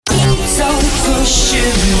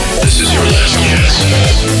This is your last chance.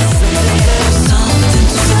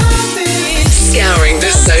 Scouring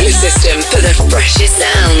the solar system for the freshest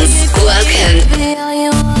sounds. Welcome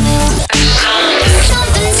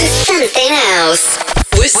to Something Else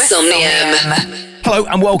with Somnium. Hello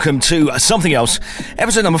and welcome to Something Else,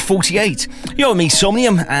 episode number 48. You're with me,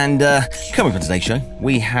 Somnium, and coming up on today's show,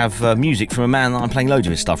 we have music from a man that I'm playing loads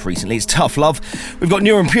of his stuff recently. It's Tough Love. We've got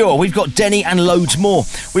New and Pure, we've got Denny, and loads more.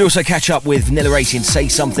 We also catch up with Nilla Racey and Say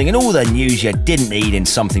Something, and all the news you didn't need in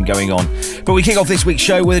Something Going On. But we kick off this week's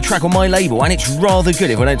show with a track on my label, and it's rather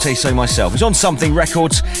good if I don't say so myself. It's on Something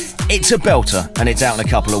Records, it's a belter, and it's out in a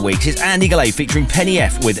couple of weeks. It's Andy Galley featuring Penny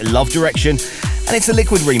F with Love Direction, and it's a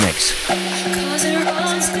Liquid remix.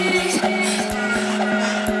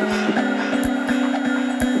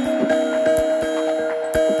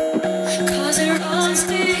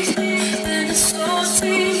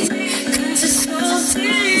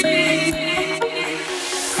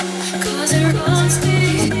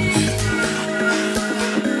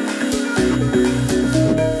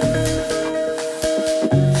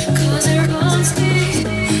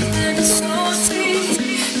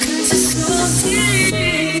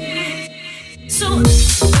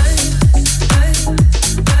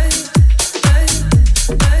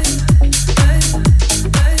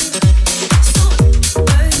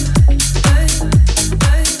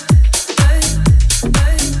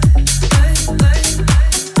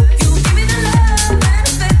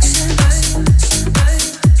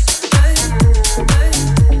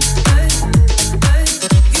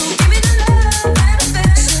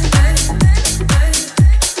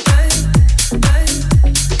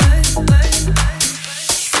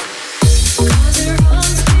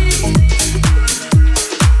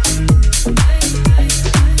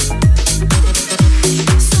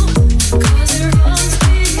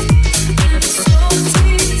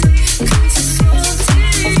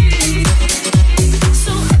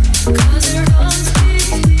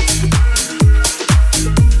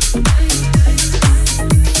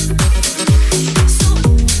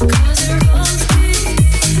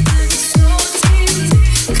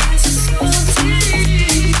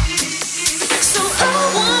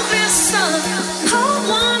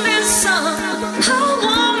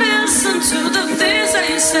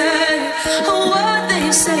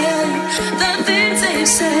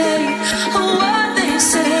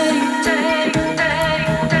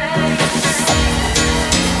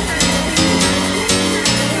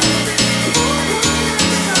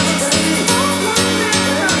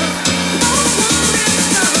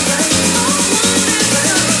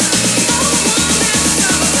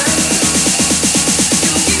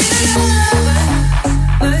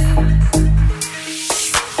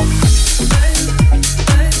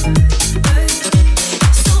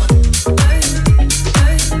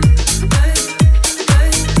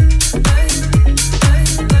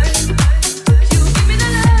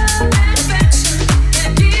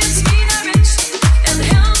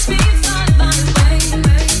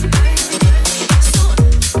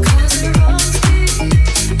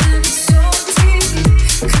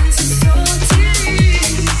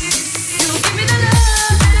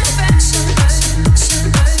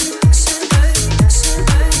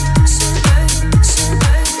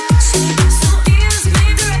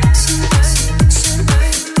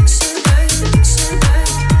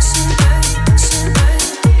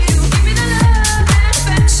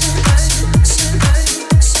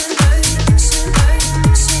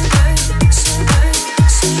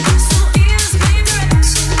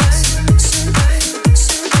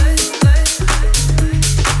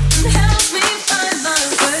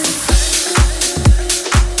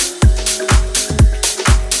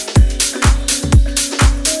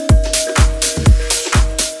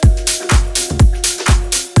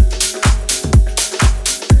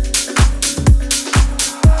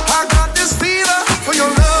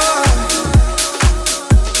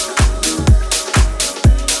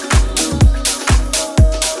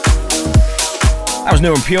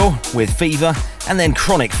 New and Pure with Fever, and then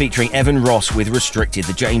Chronic featuring Evan Ross with Restricted,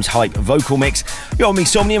 the James Hype vocal mix. You're on me,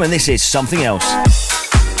 Somnium, and this is Something Else.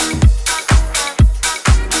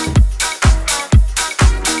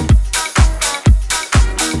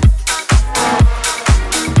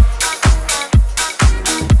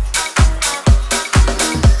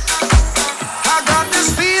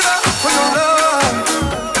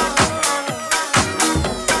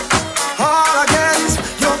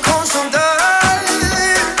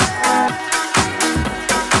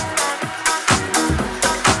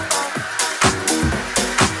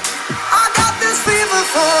 Fever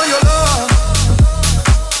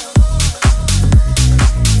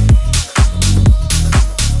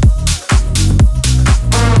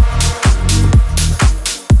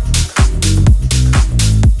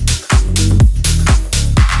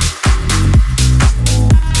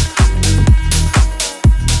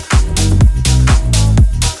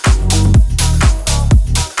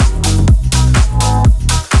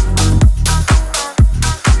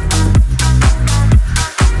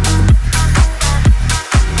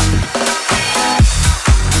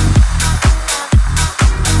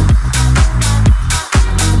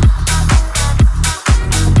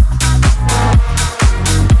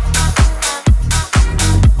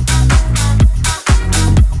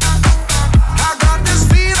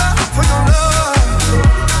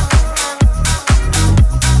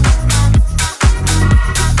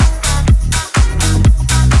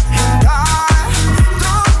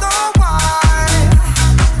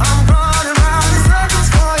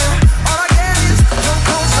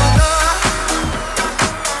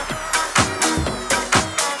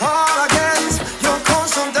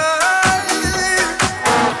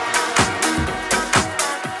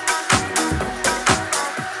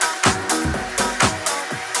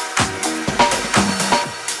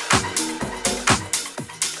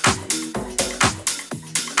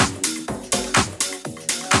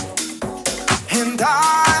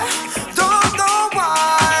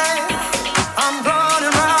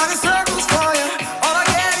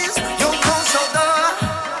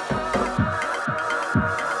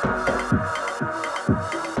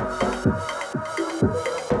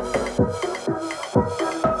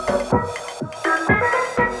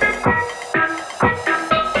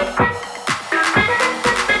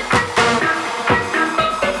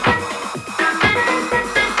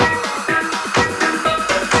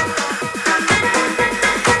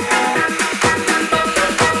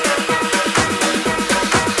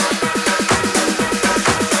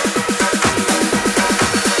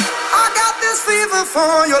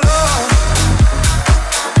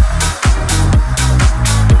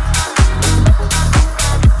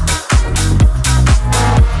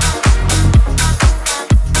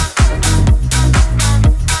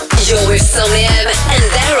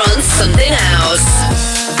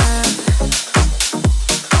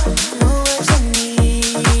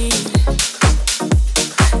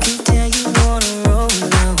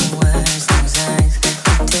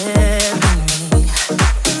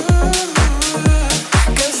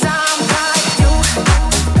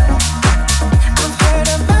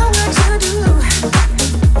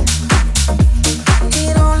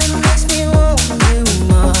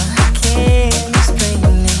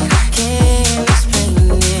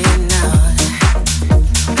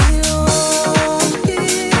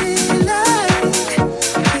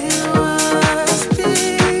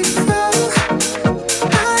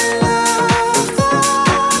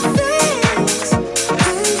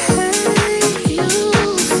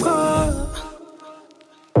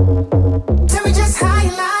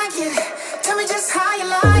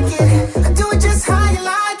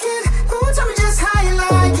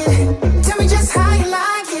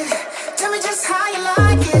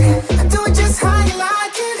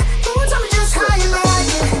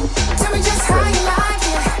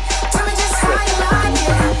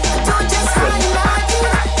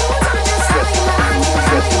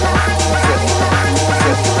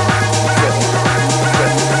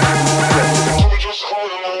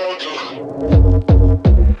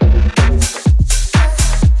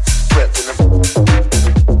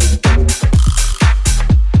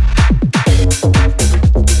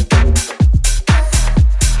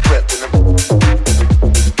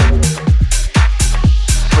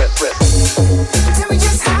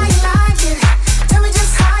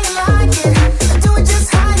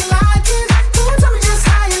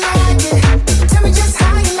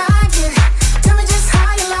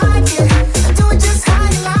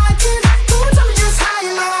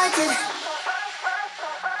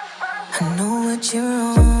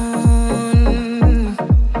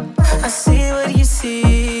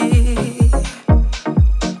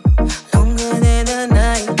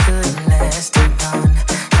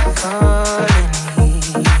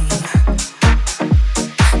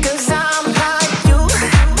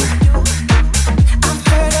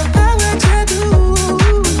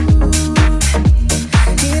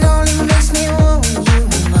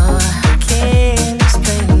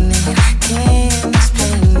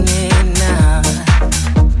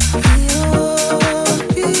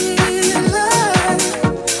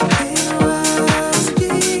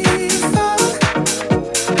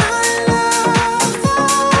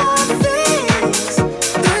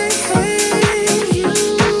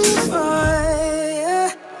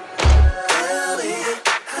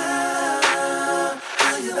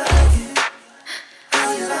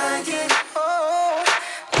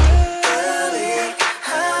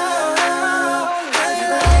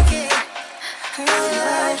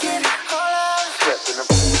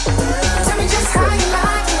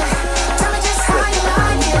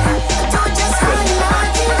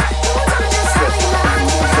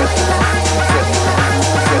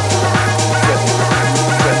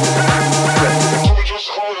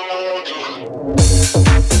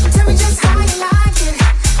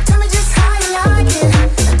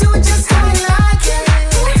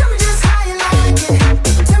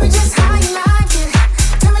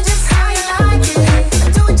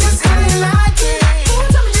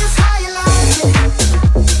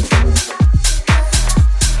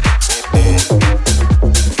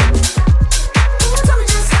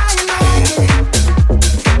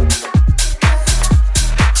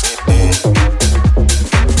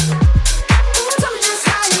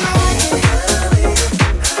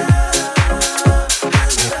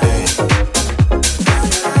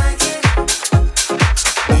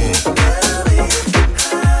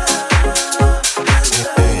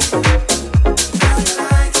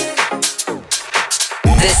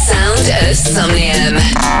Somnium.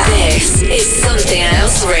 This is Something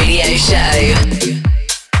Else Radio Show.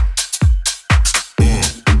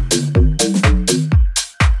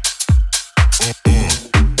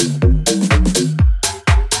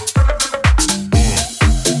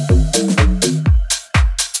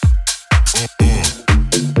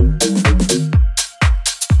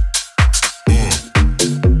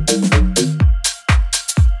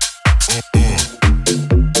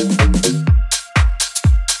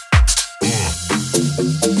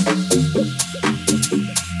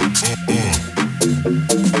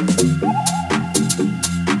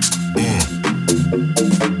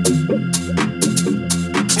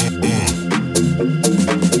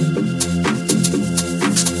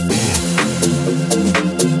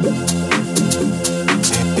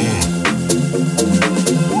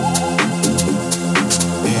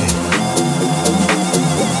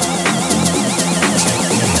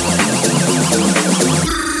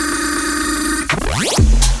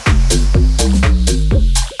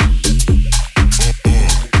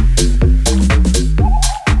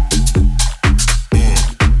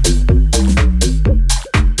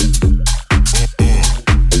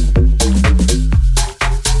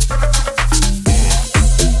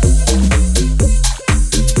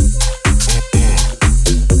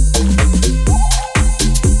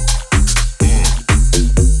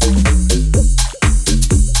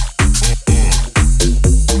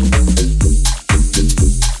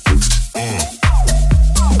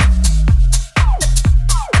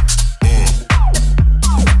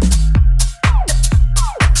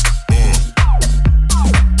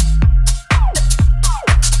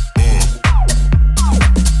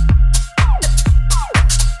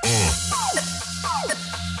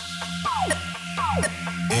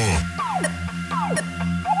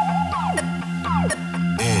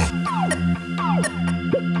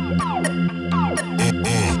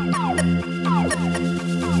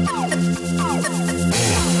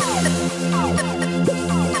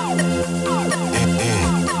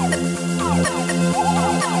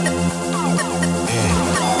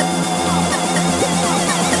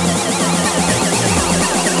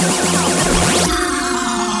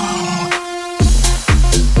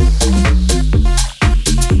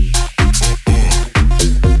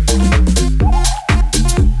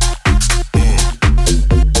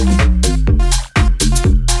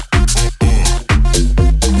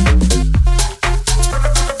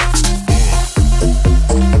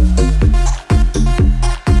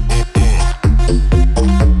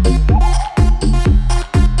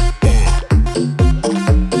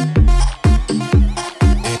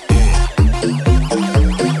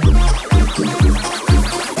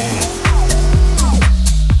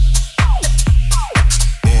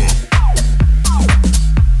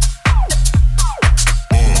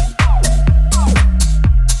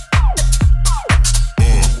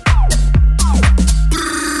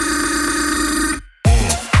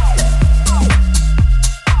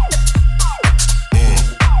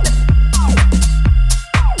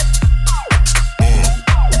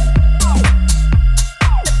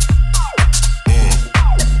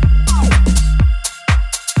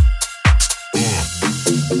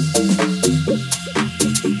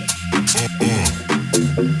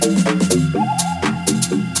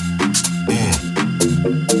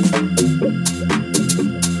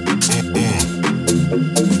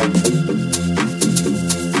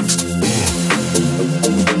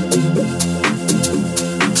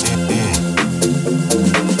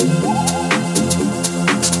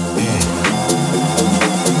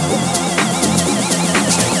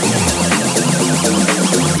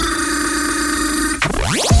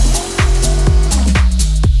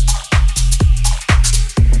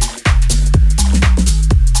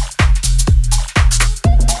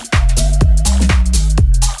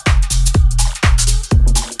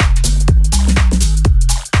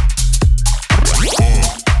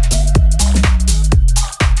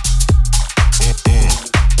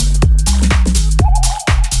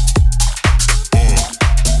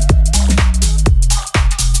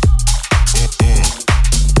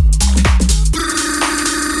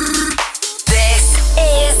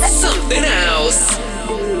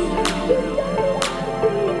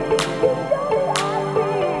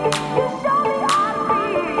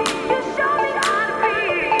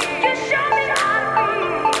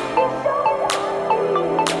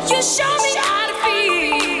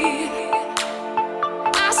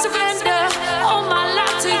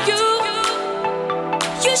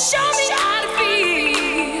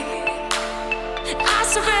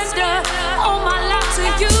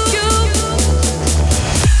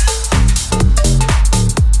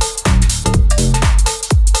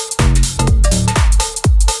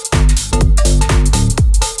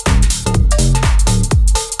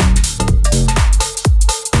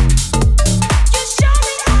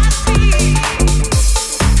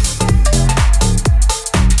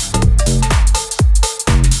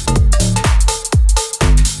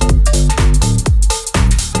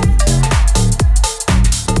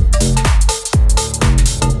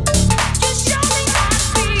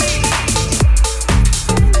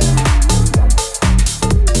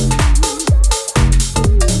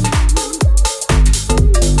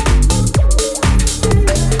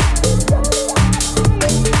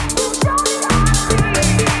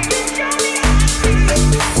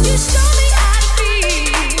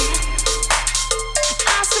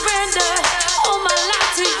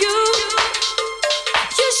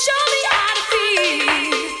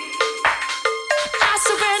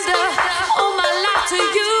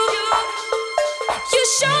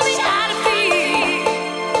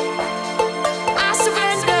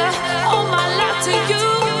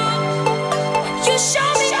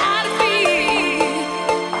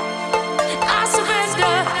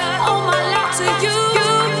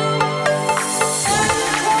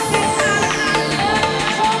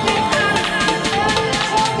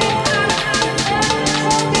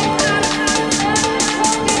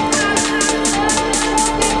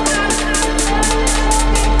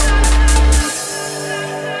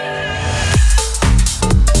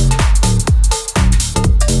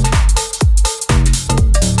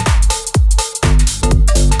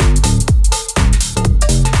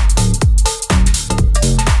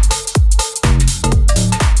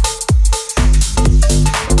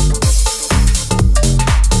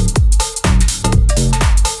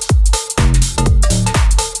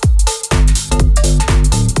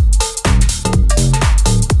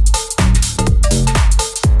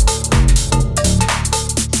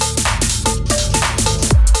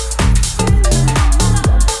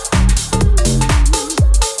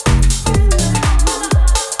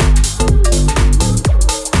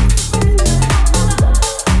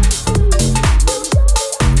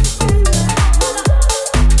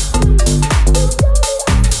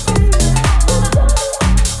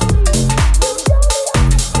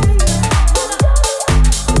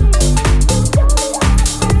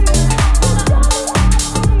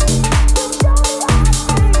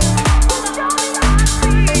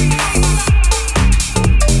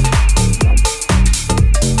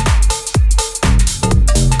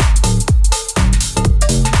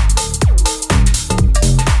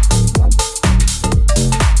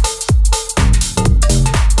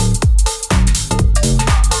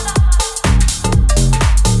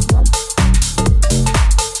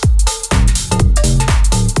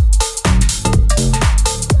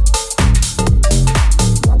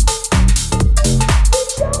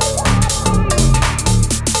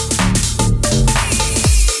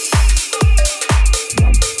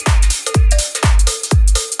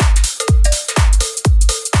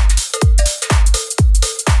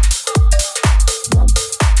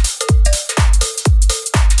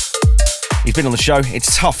 He's been on the show.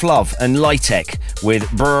 It's Tough Love and Litek with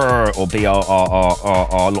Brrr, or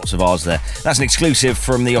BRRRRR, lots of R's there. That's an exclusive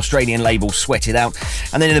from the Australian label Sweat It Out.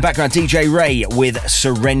 And then in the background, DJ Ray with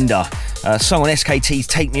Surrender. Song on SKT's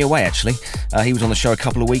Take Me Away, actually. He was on the show a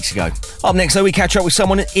couple of weeks ago. Up next, though, we catch up with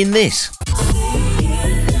someone in this.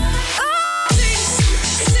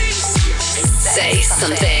 Say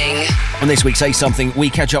something. On this week's Say Something,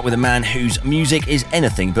 we catch up with a man whose music is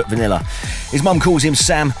anything but vanilla. His mum calls him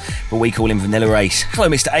Sam, but we call him Vanilla Ace. Hello,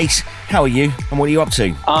 Mr. Ace. How are you, and what are you up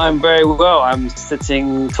to? I'm very well. I'm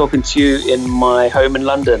sitting talking to you in my home in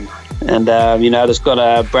London. And, I just got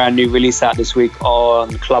a brand new release out this week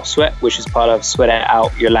on Club Sweat, which is part of Sweat It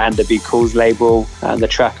Out, Yolanda B. Cool's label. And the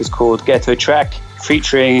track is called Ghetto Track,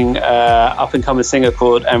 featuring up-and-coming singer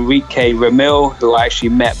called Enrique Ramil, who I actually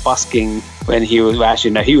met busking when he was,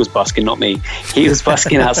 he was busking, not me. He was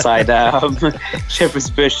busking outside Shepherd's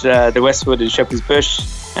Bush, the Westwood in Shepherd's Bush.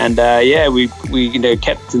 And we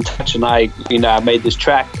kept in touch, and I made this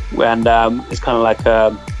track, and it's kind of like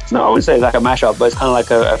I wouldn't say it's like a mashup, but it's kind of like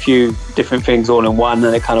a few different things all in one,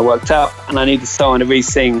 and it kind of worked out. And I needed someone to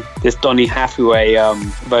re-sing this Donny Hathaway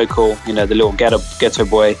vocal, the little ghetto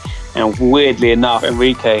boy. And weirdly enough,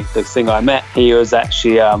 Enrique, the singer I met, he was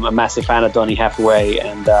actually a massive fan of Donny Hathaway,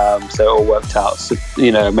 and so it all worked out,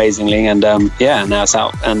 amazingly. And now it's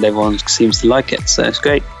out, and everyone seems to like it, so it's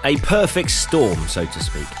great. A perfect storm, so to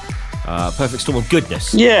speak. Perfect storm of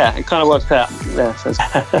goodness. Yeah, it kind of worked out.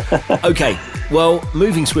 Yeah, Okay, well,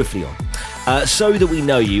 moving swiftly on. So that we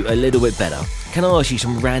know you a little bit better, can I ask you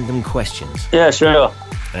some random questions? Yeah, sure.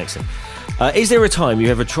 Excellent. Is there a time you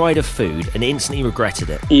ever tried a food and instantly regretted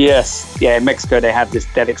it? Yes. Yeah, in Mexico they have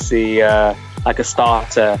this delicacy, like a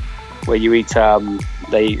starter, where you eat,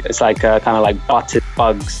 it's like kind of like buttered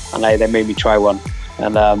bugs, and they made me try one.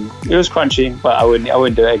 And it was crunchy, but I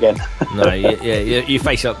wouldn't do it again. No, you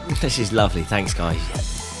face up. This is lovely, thanks guys.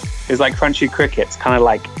 It was like crunchy crickets, kind of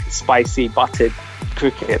like spicy buttered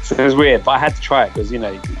crickets. It was weird, but I had to try it because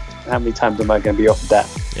how many times am I going to be offered that?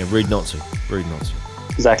 Yeah, rude not to.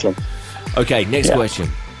 Exactly. Okay, next question.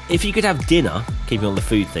 If you could have dinner, keeping on the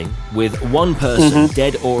food thing, with one person,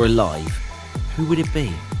 dead or alive, who would it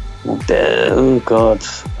be? Oh God,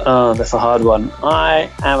 that's a hard one. I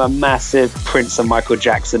am a massive Prince and Michael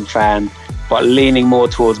Jackson fan, but leaning more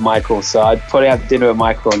towards Michael. So I'd probably have dinner with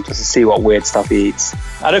Michael just to see what weird stuff he eats.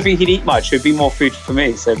 I don't think he'd eat much. It'd be more food for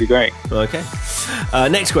me, so it'd be great. Okay.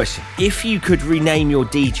 Next question. If you could rename your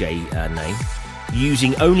DJ name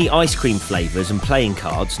using only ice cream flavours and playing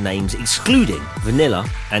cards names excluding Vanilla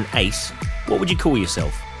and Ace, what would you call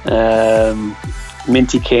yourself?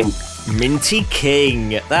 Minty King. Minty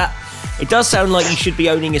King. That It does sound like you should be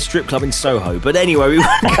owning a strip club in Soho, but anyway, we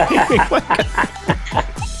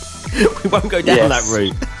won't go down that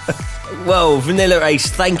route. Well, Vanilla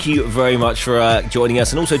Ace, thank you very much for joining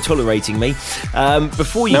us and also tolerating me.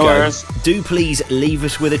 Before you do please leave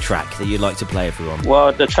us with a track that you'd like to play, everyone.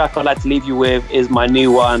 Well, the track I'd like to leave you with is my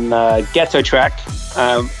new one, Ghetto Track.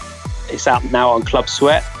 It's out now on Club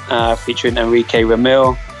Sweat, featuring Enrique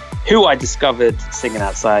Ramil, who I discovered singing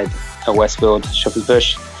outside at Westfield, Shepherd's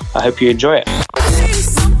Bush. I hope you enjoy it.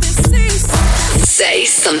 Say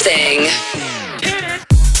something.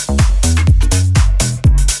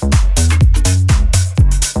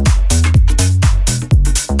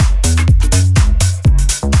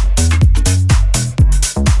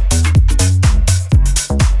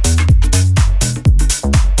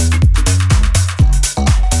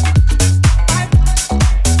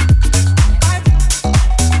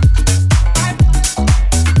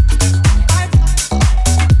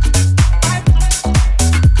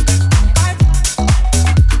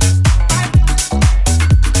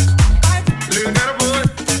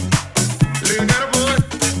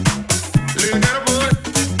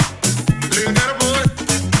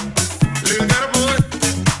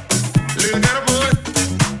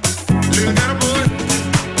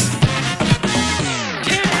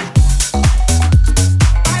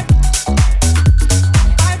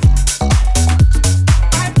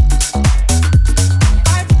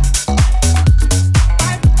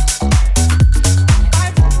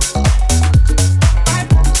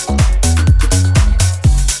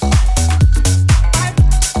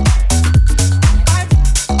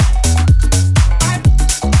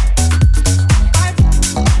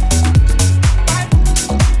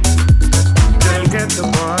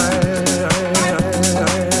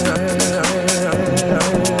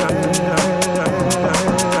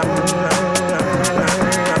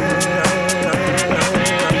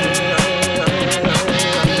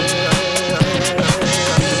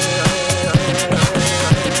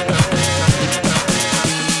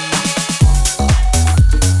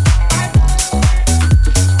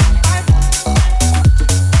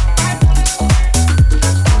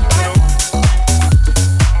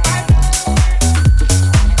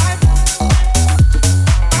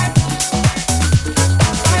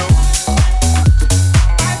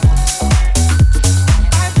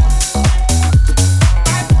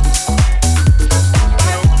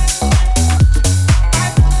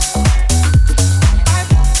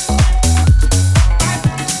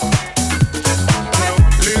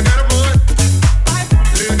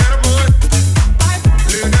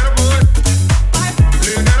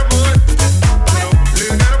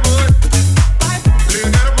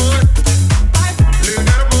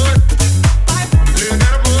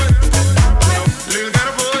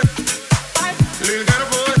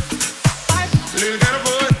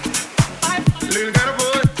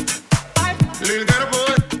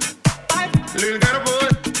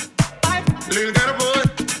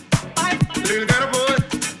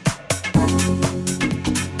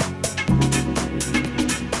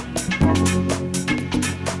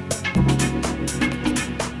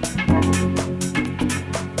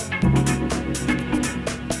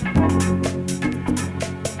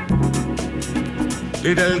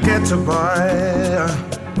 Little ghetto boy,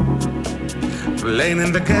 playing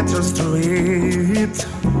in the ghetto street.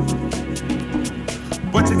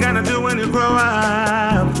 What you gonna do when you grow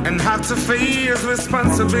up and have to face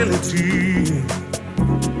responsibility?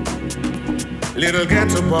 Little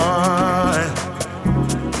ghetto boy,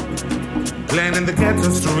 playing in the ghetto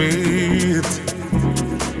street.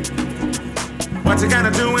 What you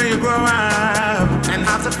gonna do when you grow up and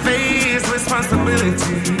have to face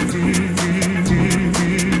responsibility?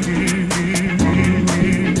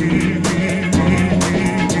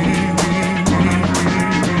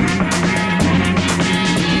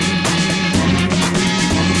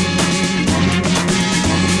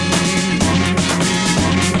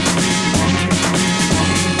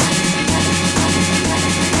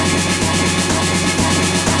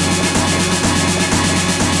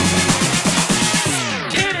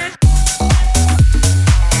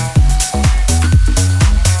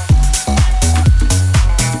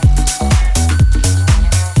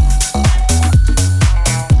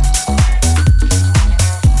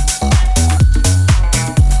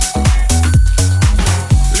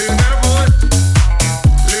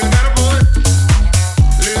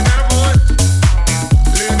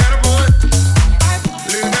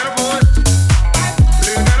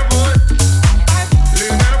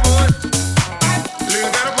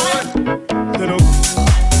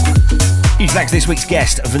 Thanks to this week's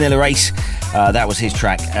guest, Vanilla Ace. That was his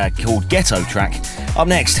track called Ghetto Track. Up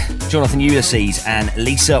next, Jonathan Ulysses and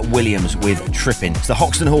Lisa Williams with Trippin'. It's the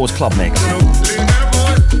Hoxton Whores Club Mix. Baby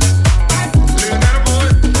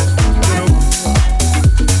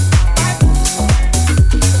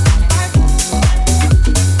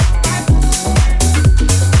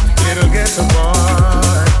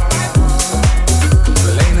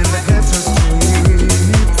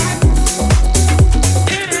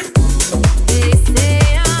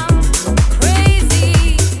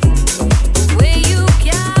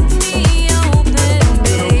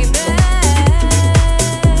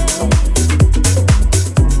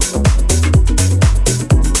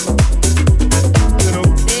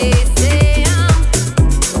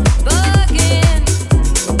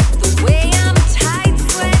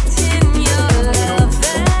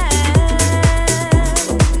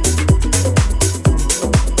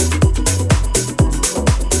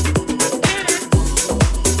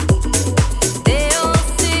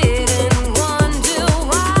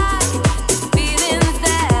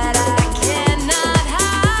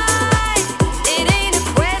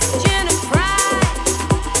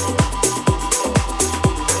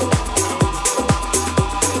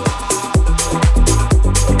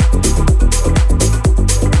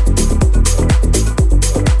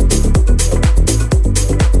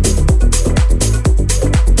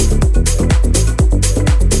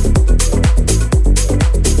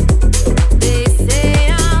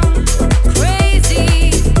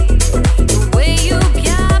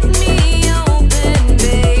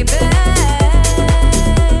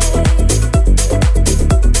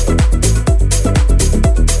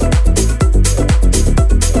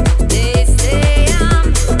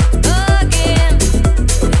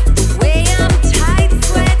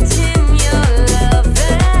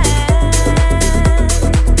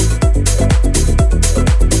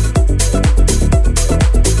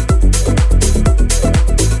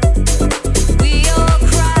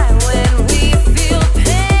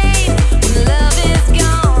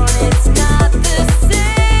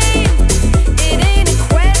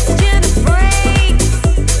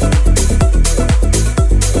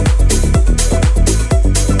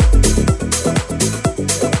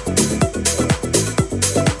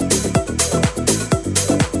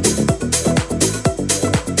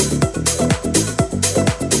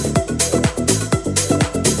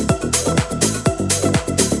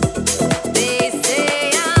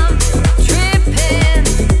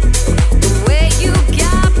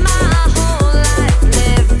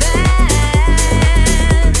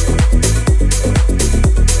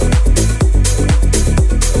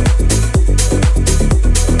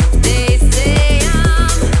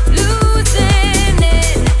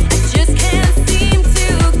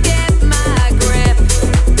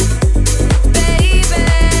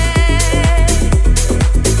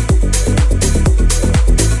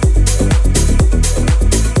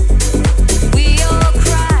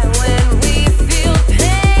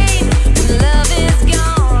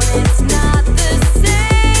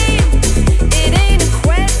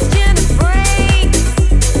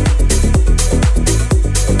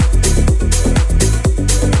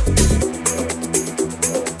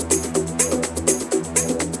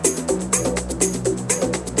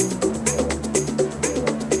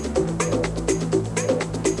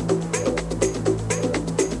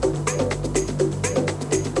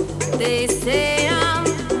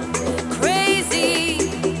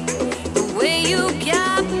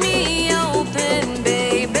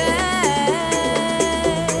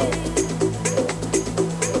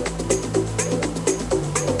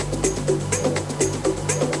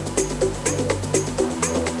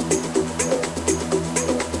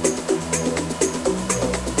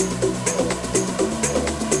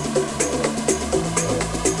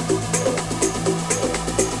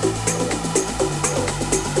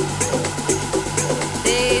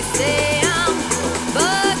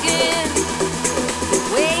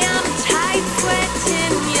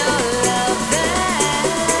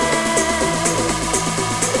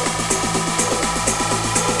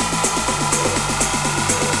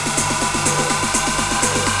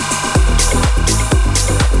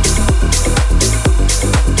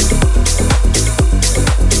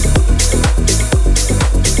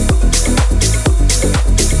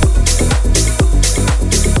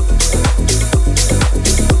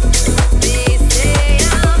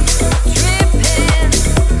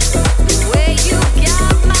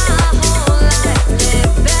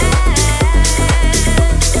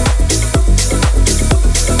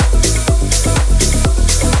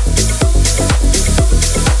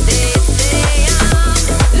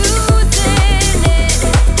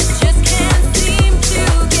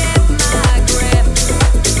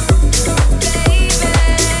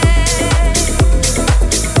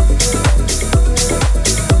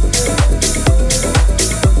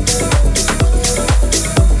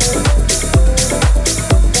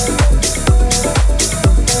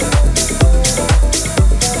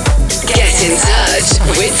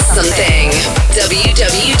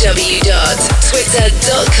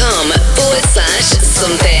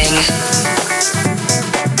facebook.com/something.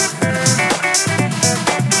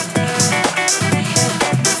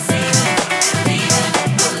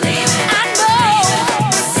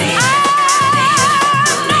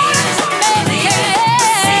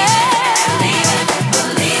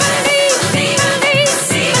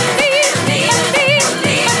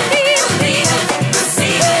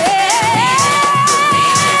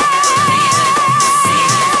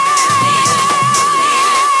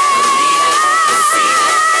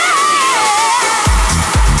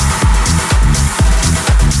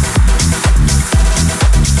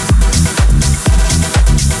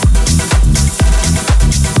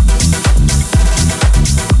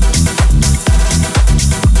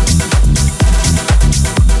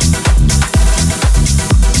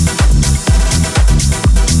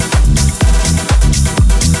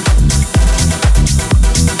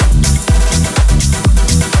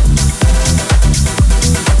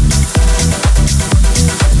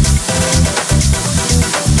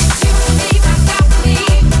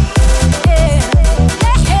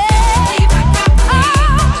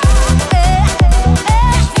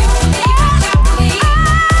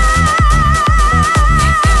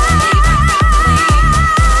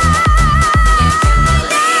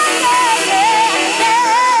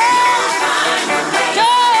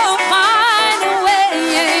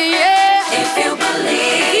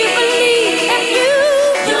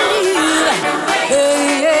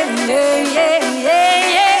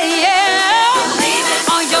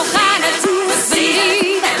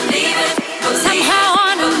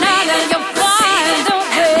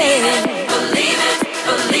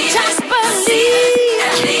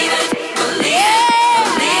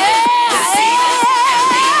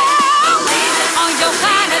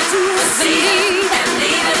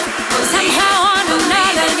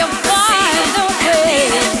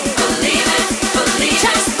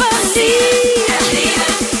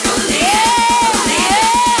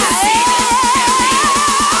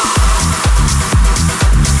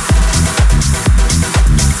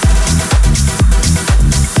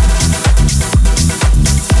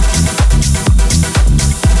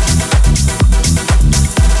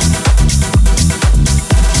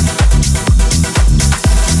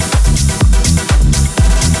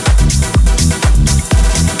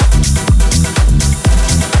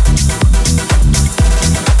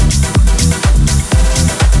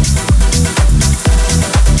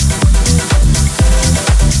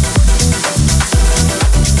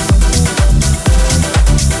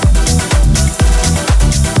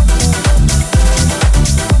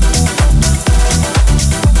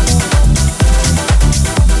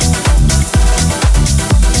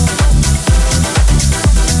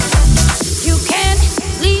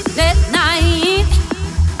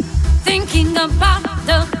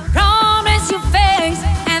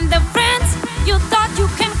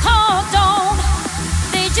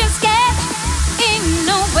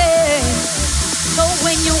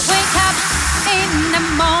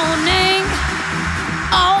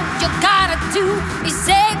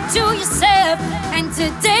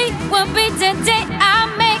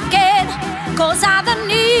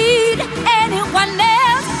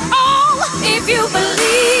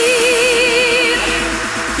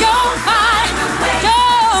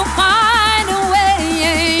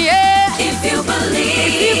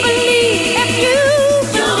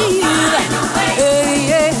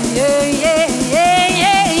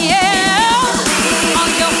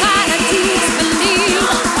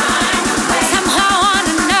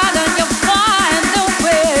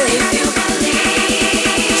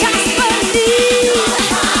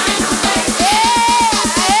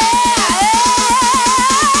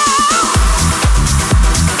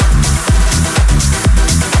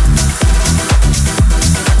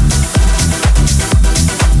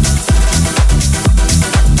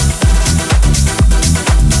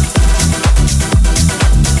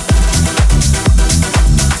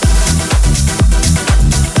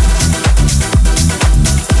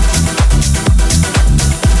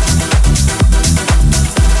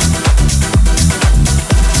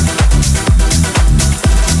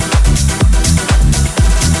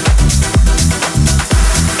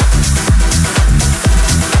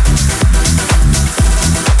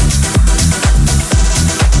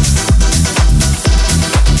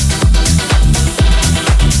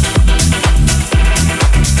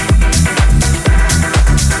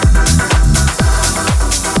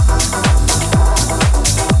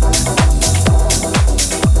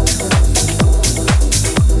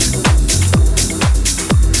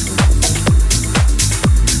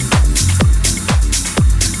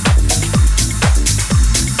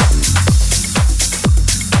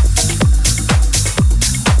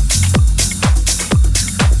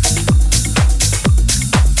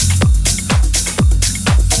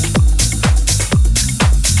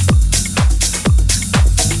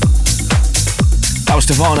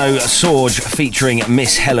 Stefano Sorge featuring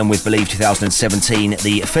Miss Helen with Believe 2017,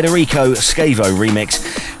 the Federico Scavo remix.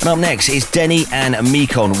 And up next is Denny and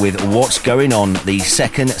Mekon with What's Going On, the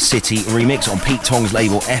Second City remix on Pete Tong's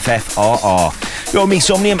label FFRR. You're me,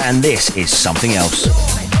 Somnium, and this is Something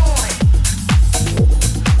Else.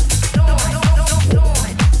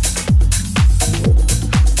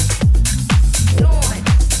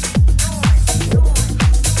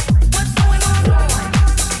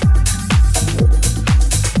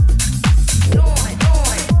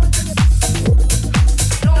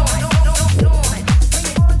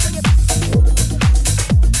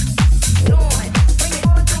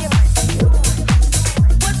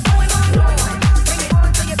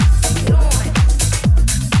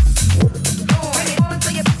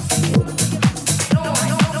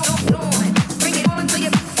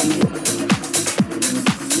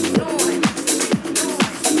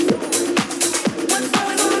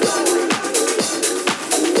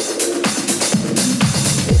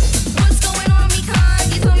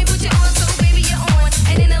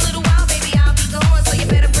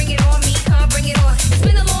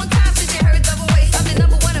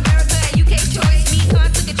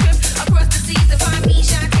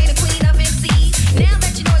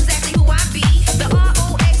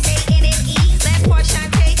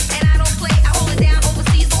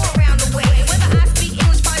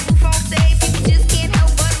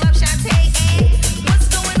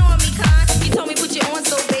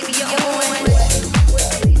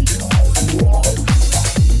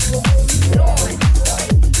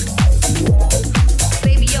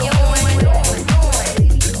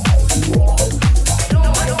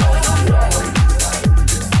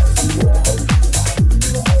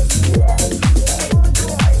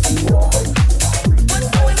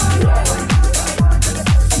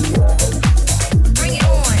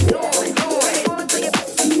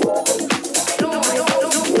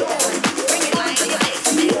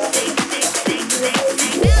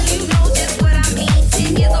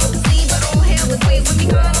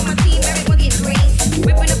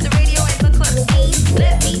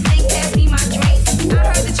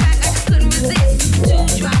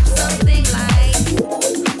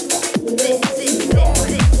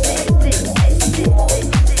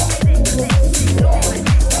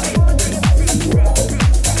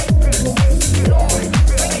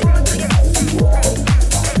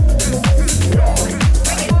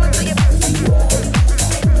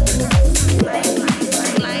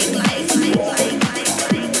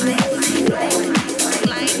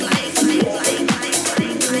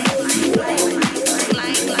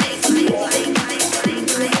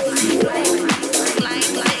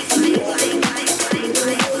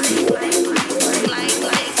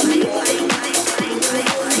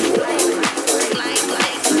 you on, so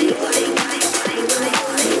baby, you're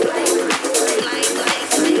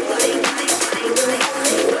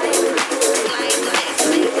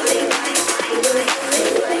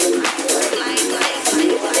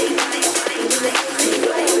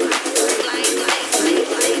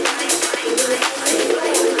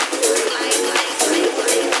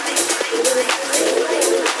on. Bring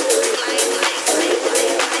it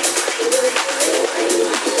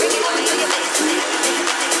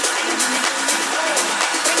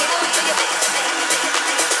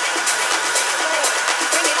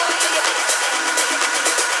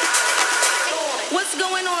on. What's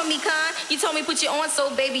going on, Mikan? You told me put you on,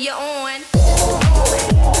 so baby, you're on.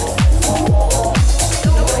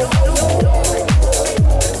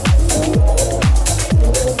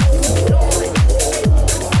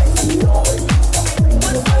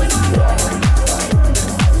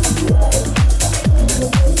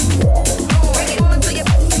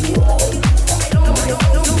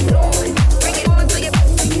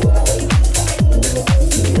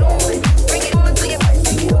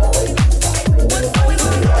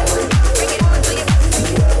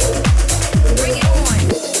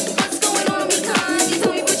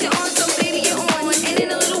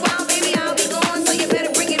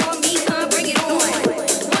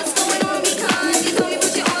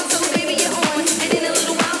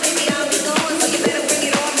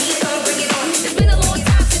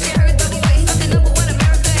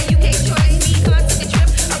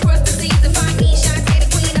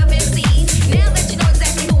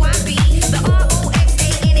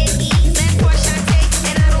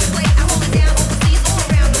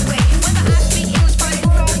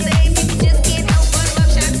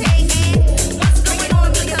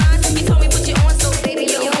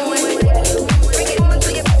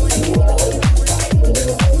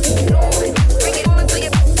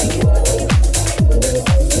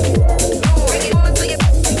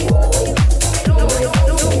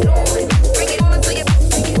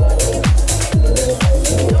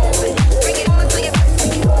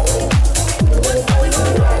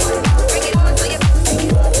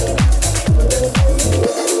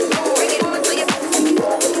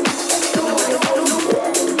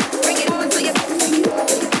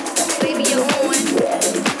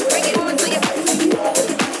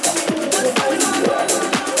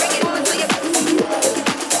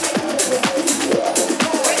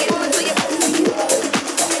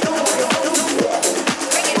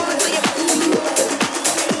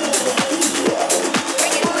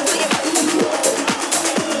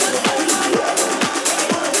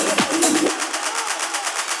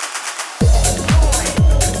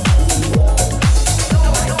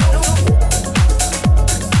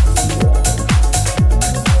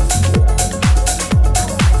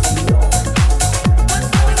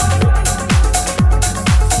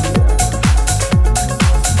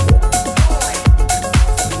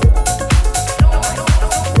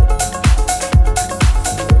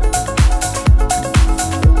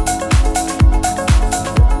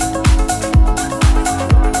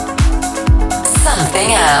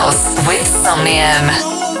 Insomnium.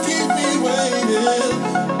 Don't keep me waiting,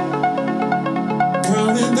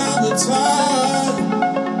 counting down the time.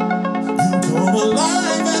 You come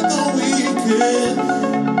alive at the weekend.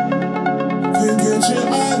 Can't get you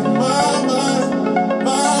out of my mind,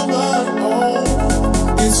 my mind.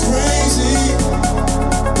 Oh, it's crazy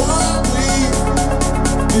what we've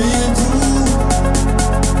been through.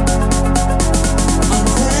 I'm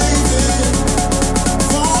craving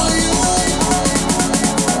for you.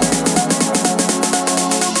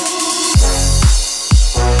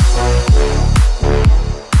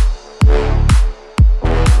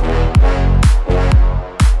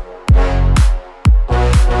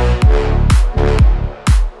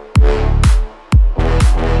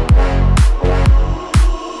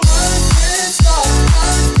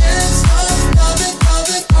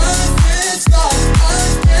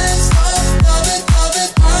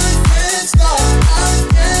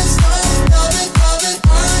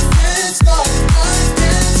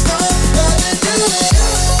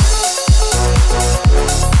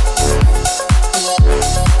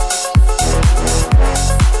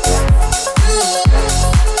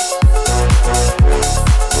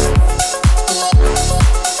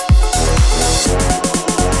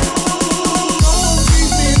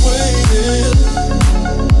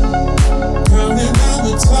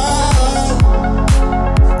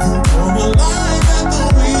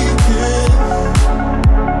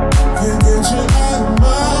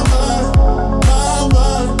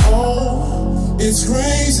 It's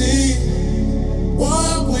crazy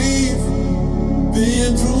what we've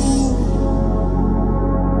been through.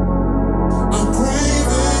 I'm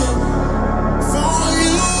craving for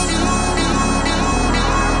you.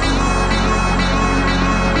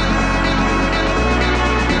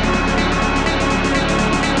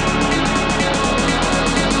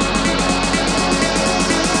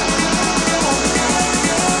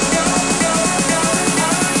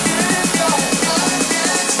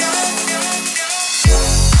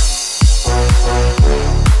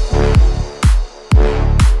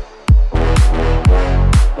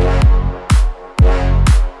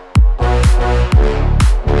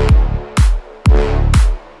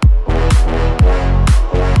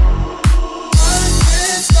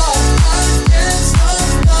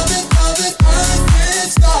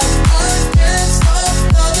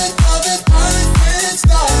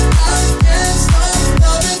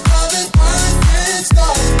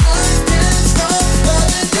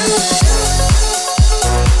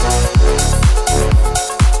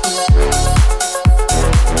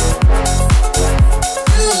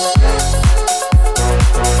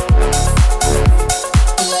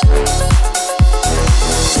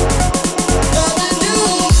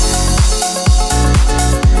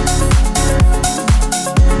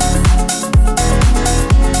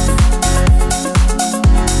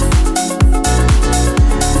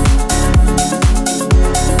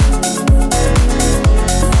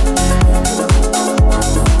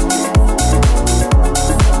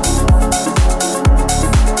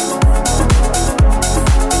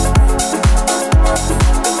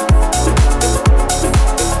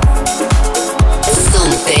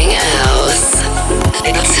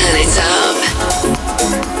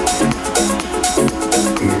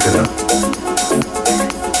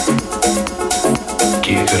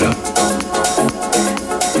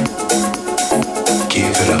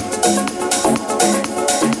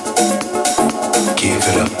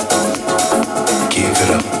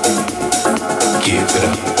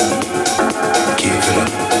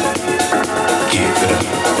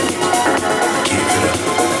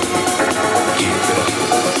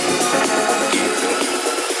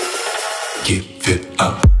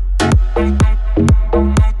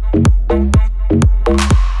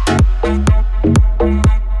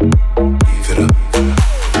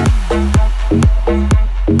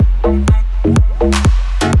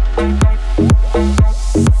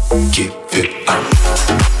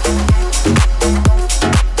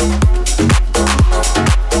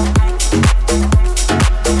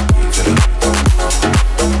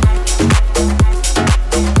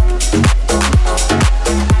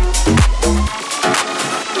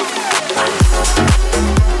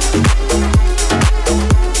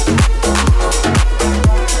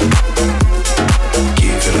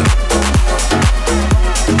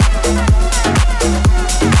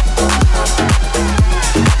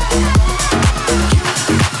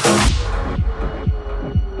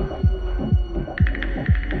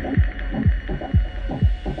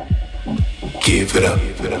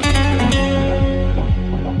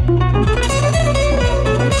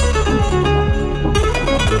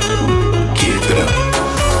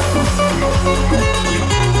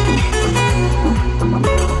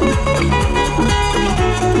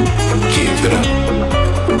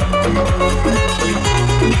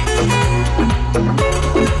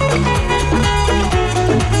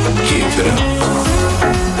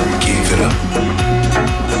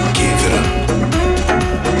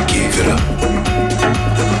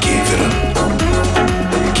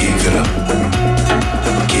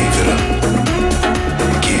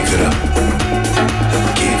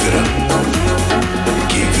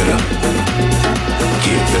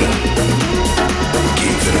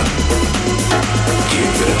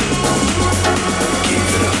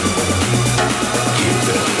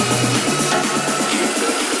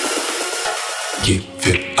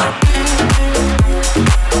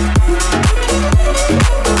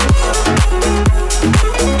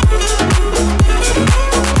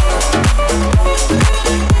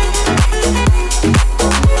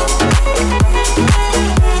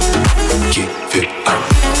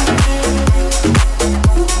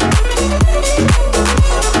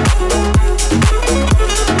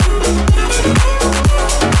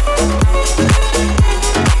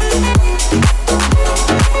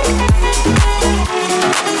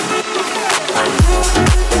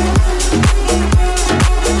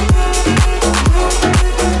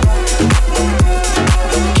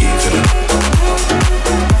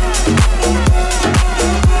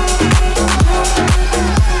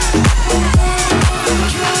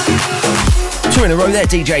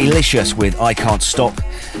 DJ Licious with I Can't Stop,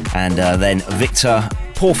 and then Victor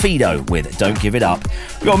Porfido with Don't Give It Up.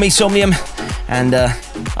 We got me Somnium, and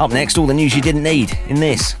up next, all the news you didn't need in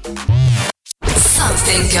this.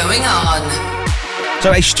 Something going on.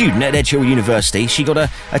 So a student at Edgehill University, she got a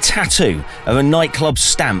tattoo of a nightclub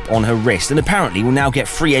stamp on her wrist and apparently will now get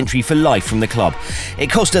free entry for life from the club. It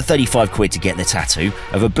cost her 35 quid to get the tattoo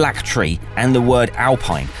of a black tree and the word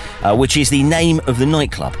Alpine, which is the name of the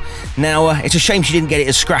nightclub. Now, it's a shame she didn't get it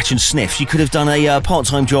as scratch and sniff. She could have done a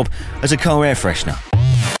part-time job as a car air freshener.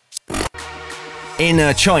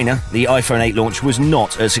 In China, the iPhone 8 launch was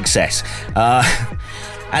not a success.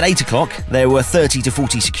 At 8 o'clock, there were 30 to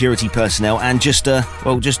 40 security personnel and just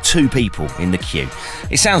 2 people in the queue.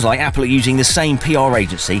 It sounds like Apple are using the same PR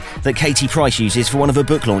agency that Katie Price uses for one of her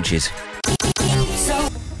book launches.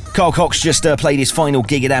 Carl Cox just played his final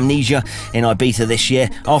gig at Amnesia in Ibiza this year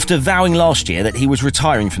after vowing last year that he was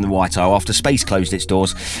retiring from the White Isle after Space closed its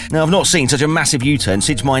doors. Now, I've not seen such a massive U-turn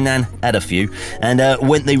since my nan had a few and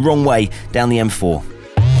went the wrong way down the M4.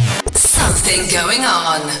 Something going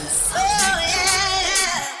on.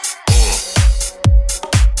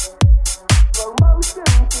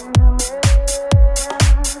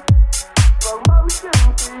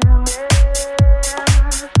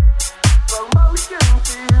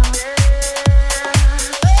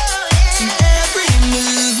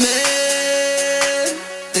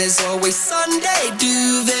 Sunday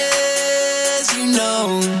do this, you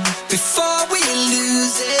know, before we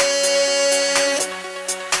lose it.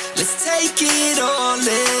 Let's take it all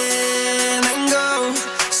in and go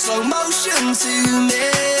slow motion to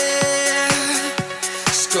me.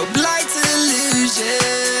 Strobe light illusions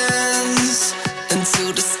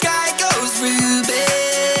until the sky goes ruby.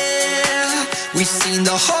 We've seen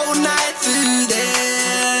the whole night through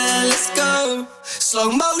there. Let's go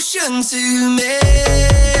slow motion to me.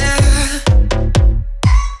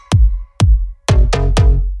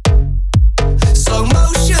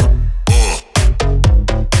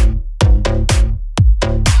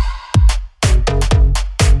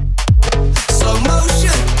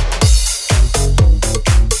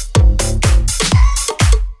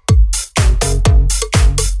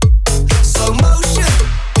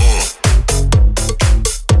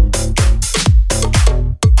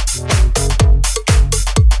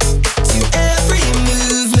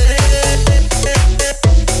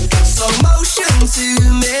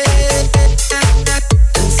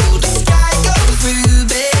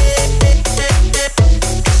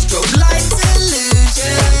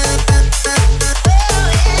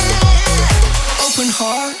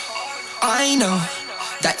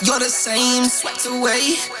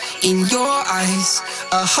 In your eyes,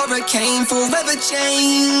 a hurricane forever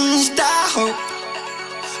changed our hope.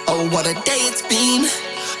 Oh, what a day it's been.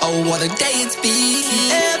 Oh, what a day it's been.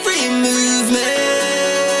 Every movement,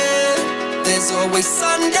 there's always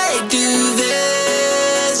Sunday do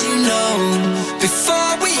this, you know,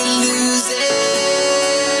 before we lose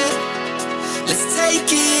it. Let's take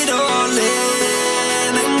it all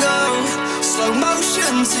in and go slow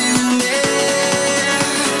motion to me.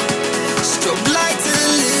 Strobe light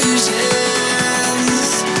illusions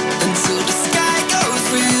until the sky goes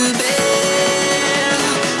ruby.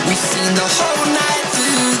 We've seen the whole night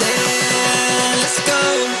through there. Let's go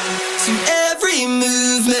to every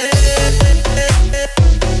movement.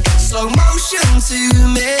 Slow motion to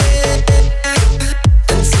me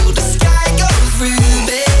until the sky goes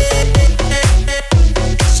ruby.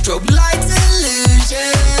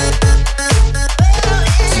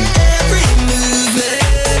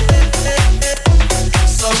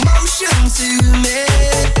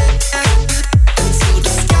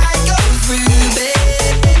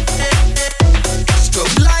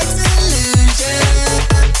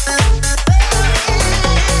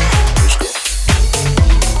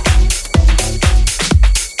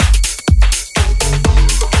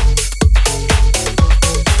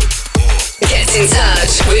 Get in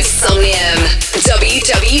touch with Somnium.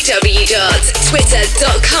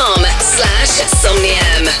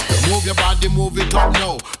 www.twitter.com/Somnium. Move your body, move it up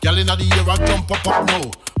now. Girl inna the air and jump up now.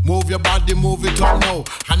 Move your body, move it up now.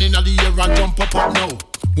 Hand inna the air and jump up now.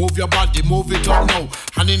 Move your body, move it up now.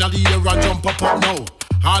 Hand inna the air and jump up now.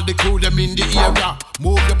 All the crew them in the area.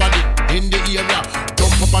 Move your body in the area.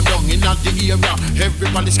 Jump up and down inna the area.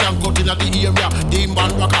 Everybody skank out inna the area.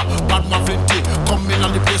 Demon rocker, bad man flinty. Come inna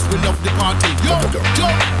the place, we love the party. Yo, jump,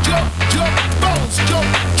 jump, jump, bounce, jump,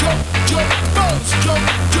 jump, jump, bounce, jump,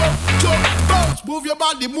 jump, jump, bounce. Move your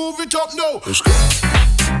body, move it up now. Let's go.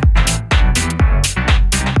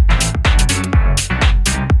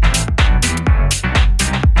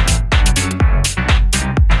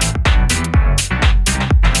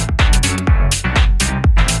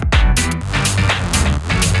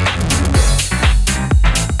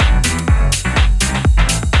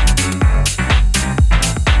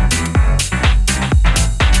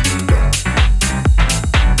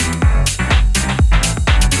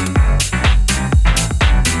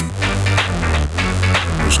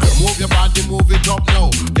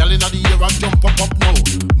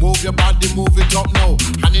 Move it up now,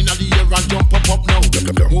 hand inna the air and jump up now.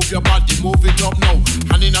 Move your body, move it up now,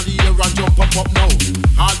 hand inna the air and jump up now.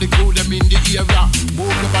 All the crew them in the area, move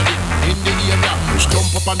your body in the area.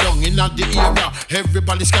 Jump up and down inna the area.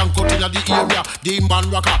 Everybody skank out inna the area. Demon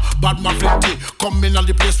rocker, bad man flinty. Come inna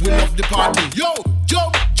the place, we love the party. Yo,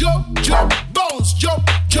 jump, jump, jump, bounce, jump,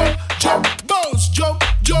 jump, jump, bounce, jump,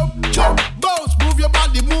 jump, jump, bounce. Move your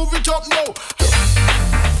body, move it up now.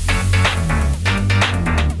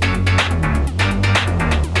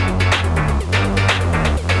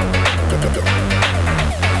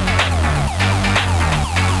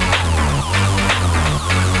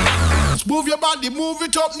 Move your body, move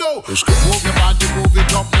it up now. Move your body, move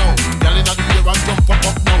it up now. Girl inna the air and jump up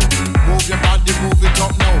now. Move your body, move it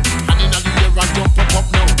up now. Hand inna the air and jump up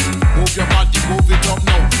now. Move your body, move it up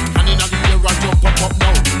now. Hand inna the air and jump up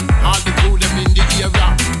now. All the crew them in the area.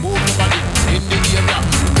 Move your body in the area.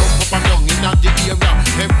 Jump up and down inna the area.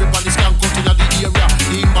 Everybody skank out inna the area.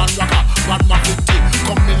 Demon rocker, bad man 50.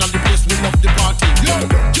 Come inna the place, we love the party. Yo,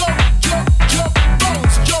 jump, jump, jump,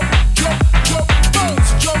 bounce, jump, jump, jump,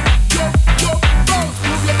 bounce, jump, jump, jump, bounce.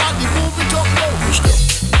 Move your body, move it up now.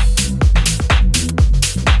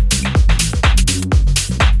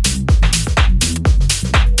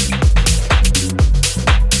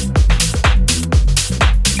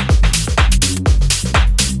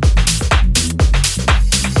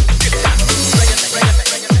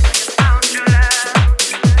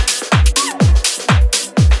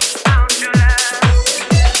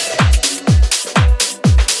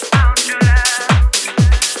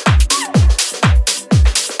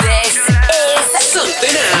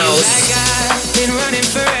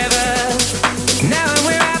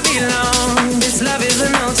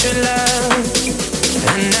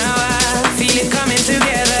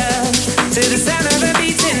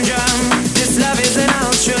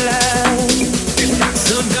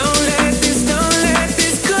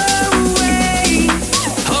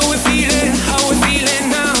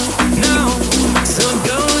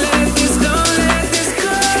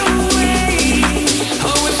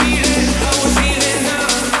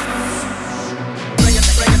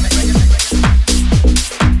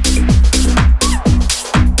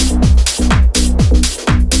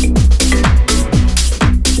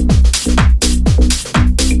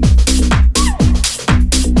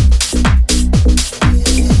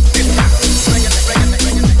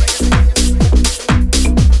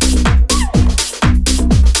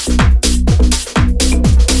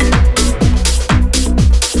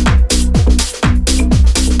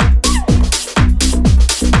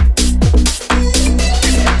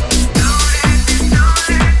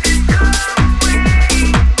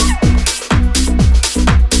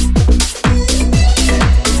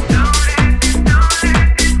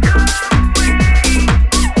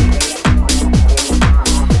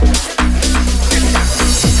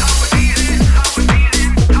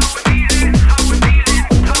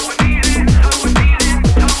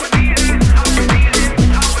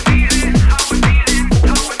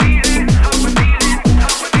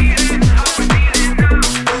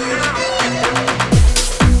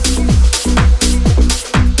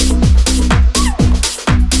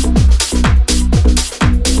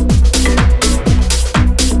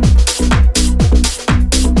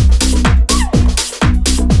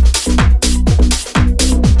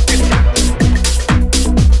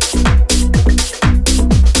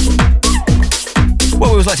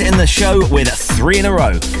 Show with 3 in a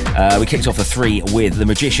row. We kicked off the 3 with The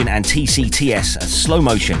Magician and TCTS Slow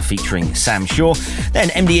Motion featuring Sam Shaw. Then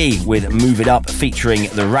MDE with Move It Up featuring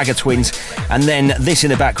the Ragga Twins. And then this in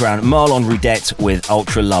the background, Marlon Rudette with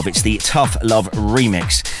Ultra Love. It's the Tough Love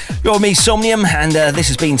remix. You're with me, Somnium, and this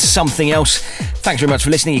has been Something Else. Thanks very much for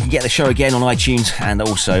listening. You can get the show again on iTunes and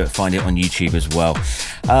also find it on YouTube as well.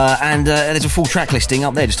 And there's a full track listing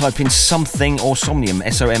up there. Just type in Something or Somnium,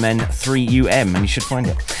 SOMN3UM, and you should find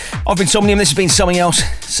it. I've been Somnium. This has been Something Else.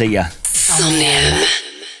 See ya. Somnium.